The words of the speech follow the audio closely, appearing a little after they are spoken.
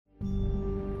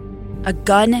a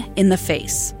gun in the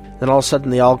face. Then all of a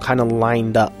sudden, they all kind of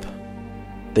lined up.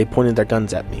 They pointed their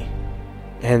guns at me.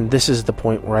 And this is the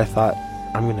point where I thought,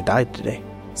 I'm going to die today.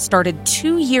 Started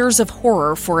 2 years of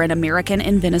horror for an American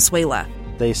in Venezuela.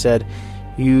 They said,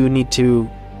 you need to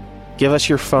give us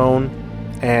your phone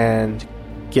and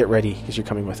get ready because you're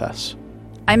coming with us.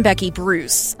 I'm Becky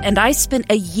Bruce, and I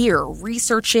spent a year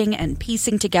researching and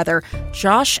piecing together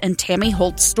Josh and Tammy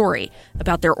Holt's story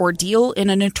about their ordeal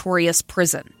in a notorious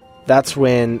prison. That's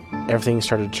when everything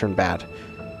started to turn bad.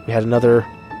 We had another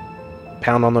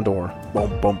pound on the door.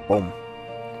 Boom, boom, boom.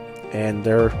 And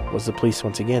there was the police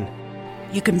once again.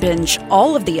 You can binge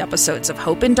all of the episodes of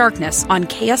Hope in Darkness on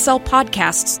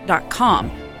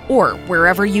KSLpodcasts.com or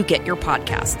wherever you get your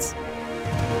podcasts.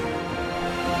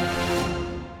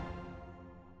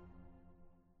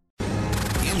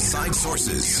 Inside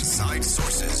Sources. Inside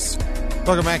Sources.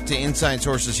 Welcome back to Inside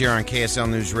Sources here on KSL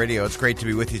News Radio. It's great to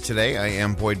be with you today. I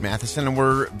am Boyd Matheson, and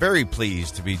we're very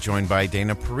pleased to be joined by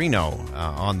Dana Perino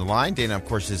on the line. Dana, of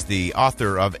course, is the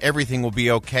author of Everything Will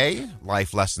Be Okay,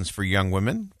 Life Lessons for Young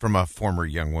Women, from a former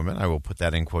young woman. I will put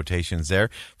that in quotations there.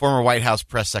 Former White House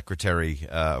press secretary,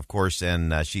 of course,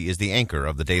 and she is the anchor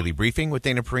of the Daily Briefing with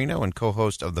Dana Perino and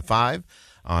co-host of The Five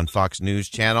on Fox News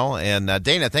Channel. And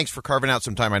Dana, thanks for carving out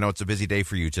some time. I know it's a busy day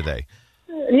for you today.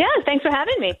 Yeah, thanks for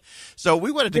having me. So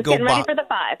we wanted to go getting ready for the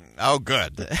five. Oh,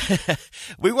 good.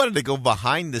 We wanted to go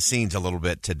behind the scenes a little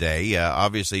bit today.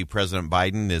 Obviously, President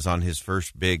Biden is on his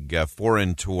first big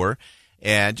foreign tour,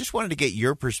 and just wanted to get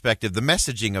your perspective. The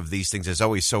messaging of these things is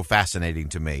always so fascinating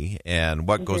to me, and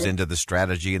what goes into the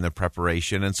strategy and the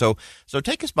preparation. And so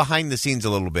take us behind the scenes a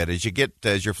little bit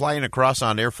as you're flying across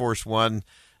on Air Force One.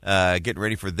 Getting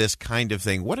ready for this kind of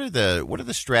thing. What are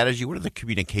the strategy? What are the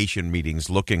communication meetings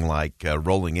looking like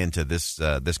rolling into this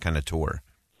kind of tour?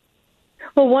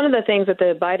 Well, one of the things that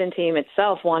the Biden team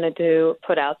itself wanted to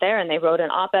put out there, and they wrote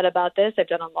an op-ed about this. They've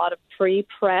done a lot of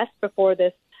pre-press before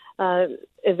this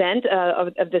event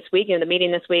of this week, the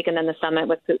meeting this week, and then the summit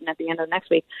with Putin at the end of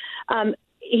next week.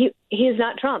 He is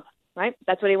not Trump, right?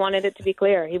 That's what he wanted it to be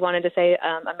clear. He wanted to say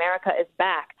America is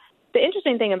back. The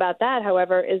interesting thing about that,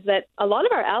 however, is that a lot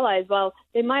of our allies, while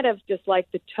they might have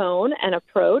disliked the tone and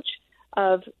approach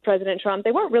of President Trump,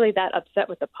 they weren't really that upset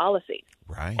with the policies.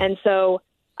 Right. And so,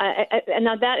 and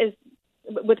now that is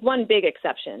with one big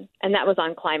exception, and that was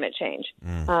on climate change.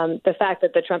 The fact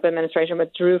that the Trump administration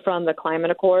withdrew from the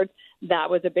climate accord, that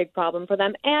was a big problem for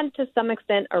them, and to some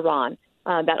extent Iran,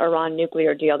 that Iran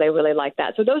nuclear deal, they really liked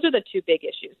that. So those are the two big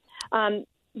issues.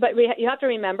 But you have to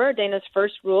remember Dana's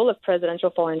first rule of presidential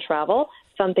foreign travel.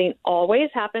 Something always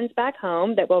happens back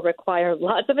home that will require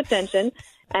lots of attention,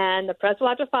 and the press will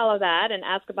have to follow that and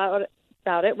ask about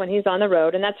it when he's on the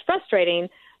road. And that's frustrating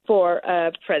for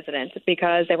a president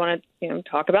because they want to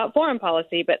talk about foreign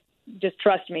policy, but just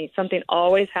trust me, something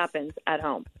always happens at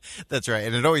home. That's right.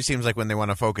 And it always seems like when they want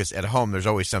to focus at home, there's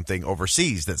always something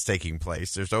overseas that's taking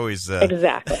place. There's always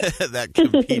exactly that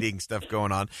competing stuff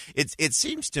going on. It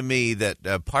seems to me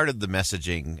that part of the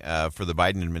messaging for the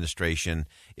Biden administration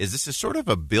is this is sort of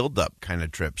a build-up kind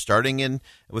of trip, starting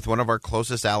with one of our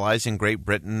closest allies in Great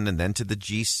Britain and then to the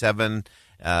G7.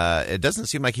 It doesn't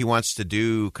seem like he wants to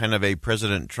do kind of a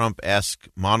President Trump-esque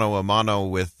mano a mano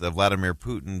with Vladimir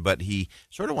Putin, but he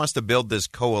sort of wants to build this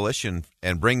coalition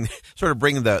and bring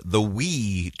the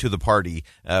we to the party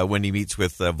when he meets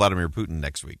with Vladimir Putin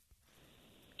next week.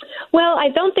 Well, I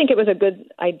don't think it was a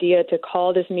good idea to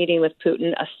call this meeting with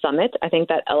Putin a summit. I think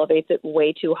that elevates it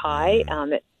way too high.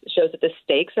 It shows that the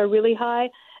stakes are really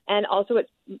high, and also it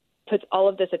puts all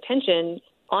of this attention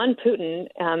on Putin,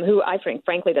 who I think,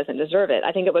 frankly, doesn't deserve it.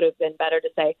 I think it would have been better to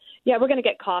say, yeah, we're going to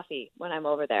get coffee when I'm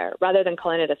over there, rather than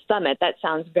calling it a summit. That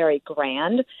sounds very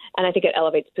grand, and I think it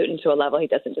elevates Putin to a level he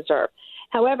doesn't deserve.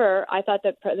 However, I thought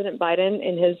that President Biden,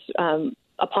 in his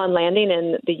upon landing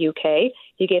in the UK,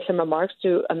 he gave some remarks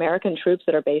to American troops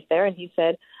that are based there, and he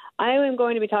said, I am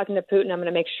going to be talking to Putin. I'm going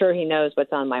to make sure he knows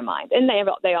what's on my mind. And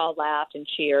they all laughed and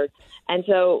cheered. And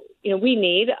so, we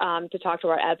need to talk to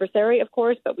our adversary, of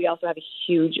course, but we also have a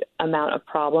huge amount of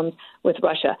problems with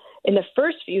Russia. In the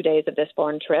first few days of this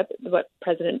foreign trip, what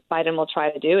President Biden will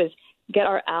try to do is get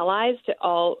our allies to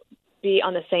all be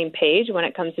on the same page when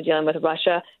it comes to dealing with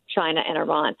Russia, China, and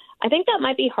Iran. I think that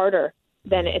might be harder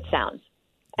than it sounds.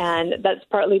 And that's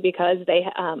partly because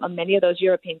many of those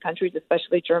European countries,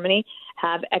 especially Germany,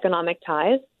 have economic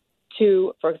ties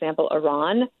to, for example,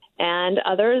 Iran, and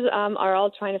others are all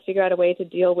trying to figure out a way to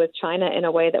deal with China in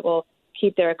a way that will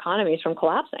keep their economies from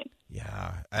collapsing.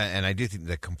 Yeah, and I do think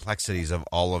the complexities of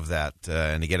all of that,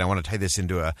 and again, I want to tie this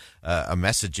into a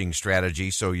messaging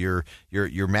strategy. So you're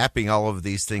mapping all of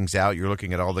these things out. You're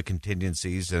looking at all the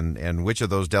contingencies and which of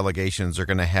those delegations are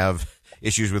going to have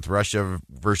issues with Russia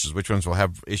versus which ones will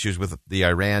have issues with the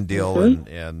Iran deal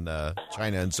and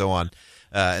China and so on.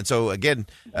 And so, again,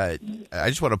 I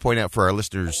just want to point out for our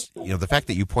listeners, the fact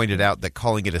that you pointed out that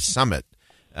calling it a summit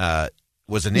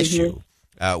was an issue.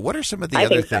 What are some of the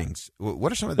other things?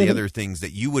 What are some of the other things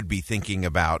that you would be thinking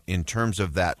about in terms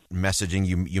of that messaging?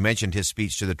 You mentioned his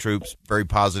speech to the troops, very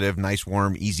positive, nice,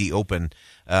 warm, easy, open.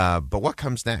 But what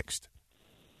comes next?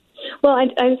 Well,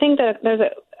 I think that there's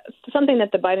something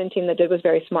that the Biden team that did was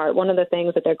very smart. One of the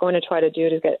things that they're going to try to do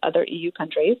is get other EU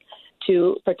countries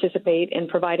to participate in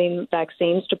providing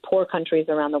vaccines to poor countries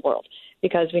around the world,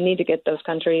 because we need to get those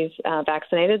countries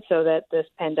vaccinated so that this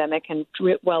pandemic can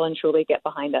well and truly get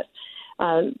behind us.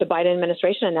 The Biden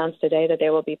administration announced today that they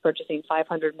will be purchasing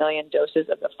 500 million doses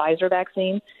of the Pfizer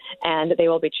vaccine, and they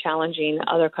will be challenging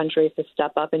other countries to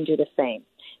step up and do the same.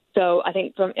 So I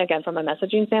think, from a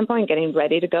messaging standpoint, getting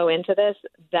ready to go into this,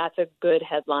 that's a good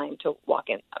headline to walk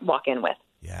in with.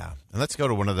 Yeah. And let's go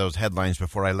to one of those headlines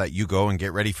before I let you go and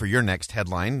get ready for your next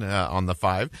headline on the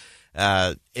 5.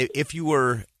 If you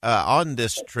were on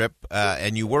this trip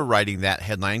and you were writing that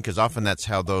headline, because often that's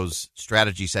how those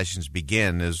strategy sessions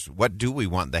begin, is what do we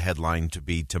want the headline to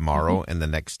be tomorrow and the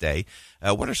next day?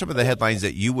 What are some of the headlines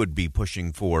that you would be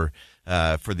pushing for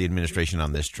the administration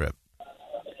on this trip?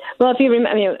 Well, if you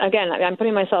remember, again, I'm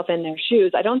putting myself in their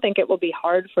shoes. I don't think it will be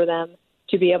hard for them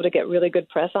to be able to get really good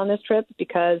press on this trip,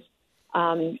 because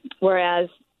whereas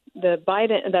the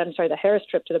Harris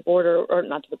trip to the border, or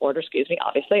not to the border, excuse me,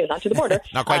 obviously not to the border,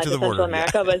 not quite to the border,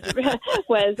 Central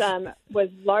America was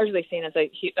largely seen as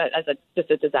just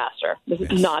a disaster. This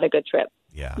is not a good trip.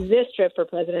 Yeah. This trip for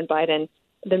President Biden,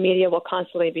 the media will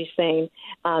constantly be saying,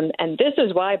 and this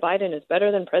is why Biden is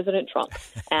better than President Trump.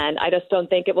 And I just don't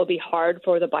think it will be hard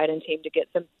for the Biden team to get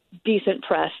some decent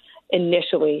press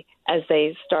initially as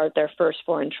they start their first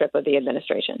foreign trip of the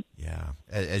administration. Yeah.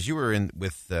 As you were in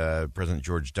with President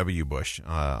George W. Bush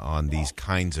on these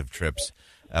kinds of trips,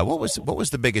 what was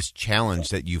the biggest challenge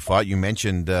that you fought? You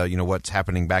mentioned, what's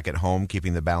happening back at home,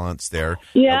 keeping the balance there.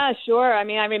 Yeah, sure. I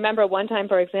mean, I remember one time,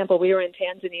 for example, we were in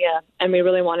Tanzania, and we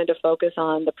really wanted to focus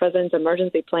on the president's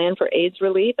emergency plan for AIDS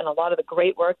relief and a lot of the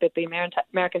great work that the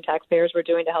American taxpayers were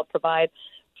doing to help provide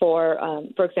for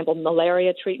example,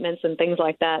 malaria treatments and things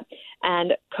like that.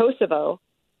 And Kosovo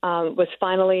was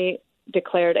finally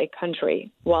declared a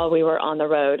country while we were on the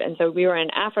road. And so we were in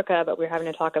Africa, but we were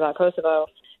having to talk about Kosovo.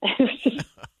 It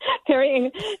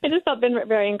just felt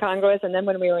very incongruous. And then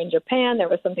when we were in Japan, there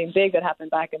was something big that happened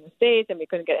back in the States, and we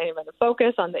couldn't get anyone to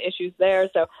focus on the issues there.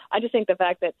 So I just think the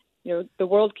fact that, the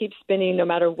world keeps spinning no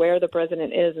matter where the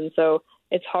president is. And so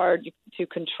it's hard to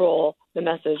control the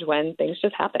message when things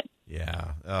just happen.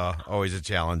 Yeah, always a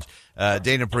challenge.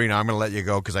 Dana Perino, I'm going to let you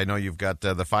go because I know you've got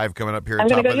the 5 coming up here at I'm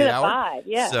top go of the do hour. 5,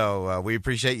 yeah. So we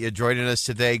appreciate you joining us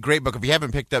today. Great book. If you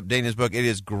haven't picked up Dana's book, it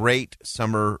is great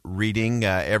summer reading.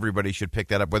 Everybody should pick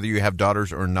that up, whether you have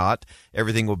daughters or not.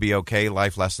 Everything Will Be Okay,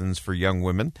 Life Lessons for Young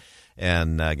Women.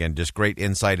 And again, just great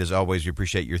insight as always. We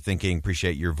appreciate your thinking,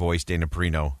 appreciate your voice. Dana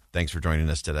Perino, thanks for joining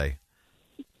us today.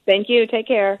 Thank you. Take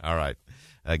care. All right.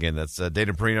 Again, that's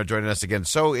Dana Perino joining us again.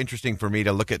 So interesting for me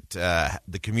to look at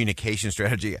the communication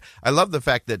strategy. I love the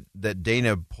fact that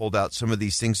Dana pulled out some of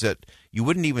these things that you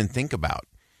wouldn't even think about.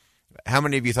 How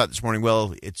many of you thought this morning,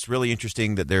 well, it's really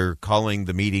interesting that they're calling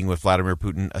the meeting with Vladimir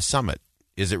Putin a summit?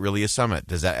 Is it really a summit?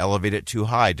 Does that elevate it too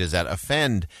high? Does that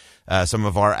offend some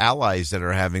of our allies that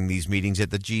are having these meetings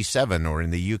at the G7 or in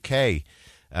the UK?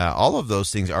 All of those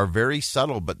things are very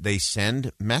subtle, but they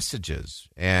send messages.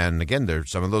 And again,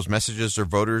 some of those messages are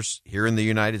voters here in the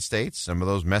United States. Some of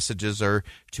those messages are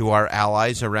to our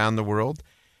allies around the world.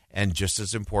 And just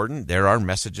as important, there are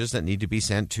messages that need to be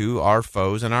sent to our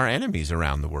foes and our enemies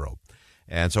around the world.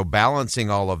 And so balancing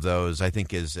all of those, I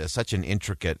think, is such an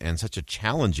intricate and such a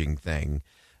challenging thing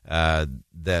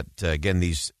that, again,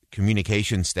 these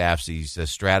communication staffs, these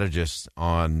strategists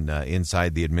on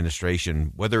inside the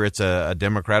administration, whether it's a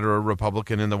Democrat or a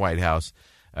Republican in the White House,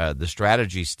 the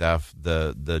strategy stuff,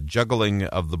 the juggling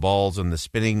of the balls and the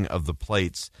spinning of the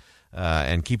plates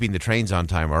and keeping the trains on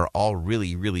time are all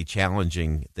really, really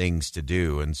challenging things to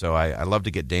do. And so I love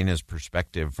to get Dana's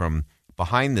perspective from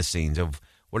behind the scenes of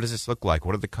what does this look like?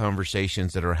 What are the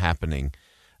conversations that are happening?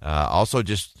 Also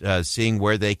just seeing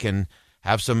where they can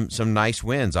have some nice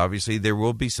wins. Obviously, there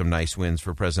will be some nice wins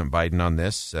for President Biden on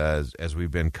this, as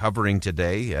we've been covering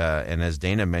today. And as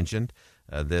Dana mentioned,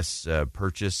 this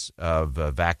purchase of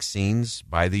vaccines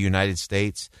by the United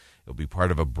States It'll be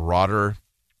part of a broader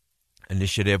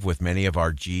initiative with many of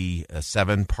our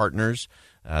G7 partners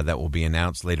that will be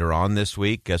announced later on this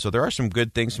week. So there are some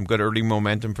good things, some good early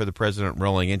momentum for the president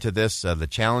rolling into this. The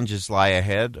challenges lie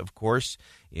ahead, of course,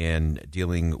 in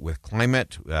dealing with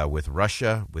climate, with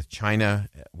Russia, with China,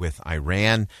 with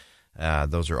Iran.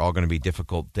 Those are all going to be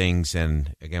difficult things.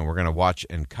 And again, we're going to watch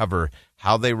and cover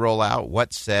how they roll out,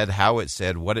 what's said, how it's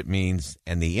said, what it means,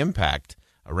 and the impact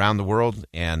around the world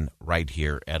and right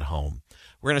here at home.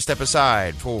 We're going to step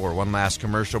aside for one last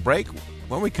commercial break.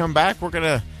 When we come back, we're going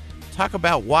to talk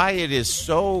about why it is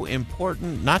so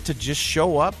important not to just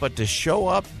show up, but to show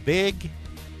up big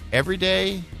every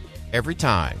day, every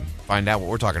time. Find out what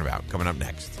we're talking about coming up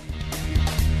next.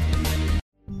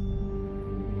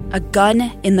 A gun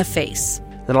in the face.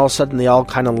 Then all of a sudden, they all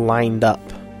kind of lined up.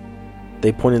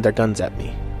 They pointed their guns at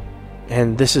me.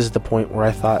 And this is the point where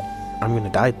I thought, I'm going to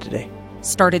die today.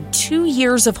 Started 2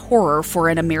 years of horror for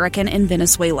an American in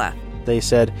Venezuela. They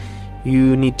said,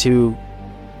 you need to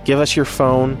give us your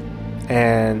phone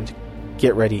and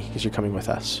get ready because you're coming with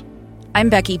us. I'm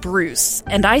Becky Bruce,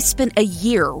 and I spent a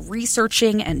year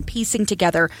researching and piecing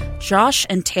together Josh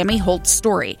and Tammy Holt's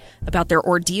story about their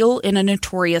ordeal in a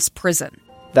notorious prison.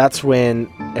 That's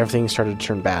when everything started to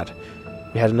turn bad.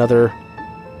 We had another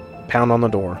pound on the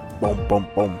door. Boom, boom,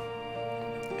 boom.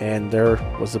 And there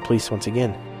was the police once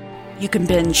again. You can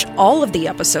binge all of the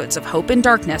episodes of Hope in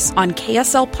Darkness on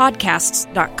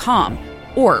KSLPodcasts.com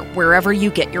or wherever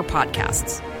you get your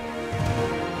podcasts.